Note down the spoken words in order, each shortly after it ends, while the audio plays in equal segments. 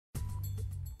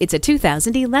It's a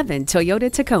 2011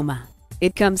 Toyota Tacoma.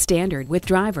 It comes standard with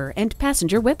driver and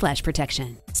passenger whiplash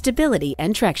protection, stability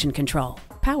and traction control,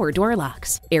 power door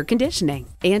locks, air conditioning,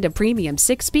 and a premium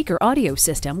 6-speaker audio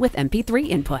system with MP3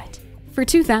 input. For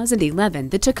 2011,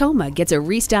 the Tacoma gets a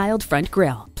restyled front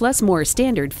grille, plus more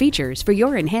standard features for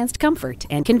your enhanced comfort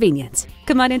and convenience.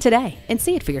 Come on in today and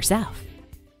see it for yourself.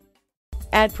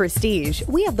 At Prestige,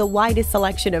 we have the widest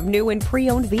selection of new and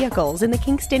pre-owned vehicles in the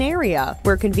Kingston area.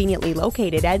 We're conveniently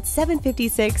located at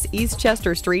 756 East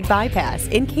Chester Street Bypass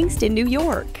in Kingston, New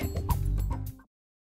York.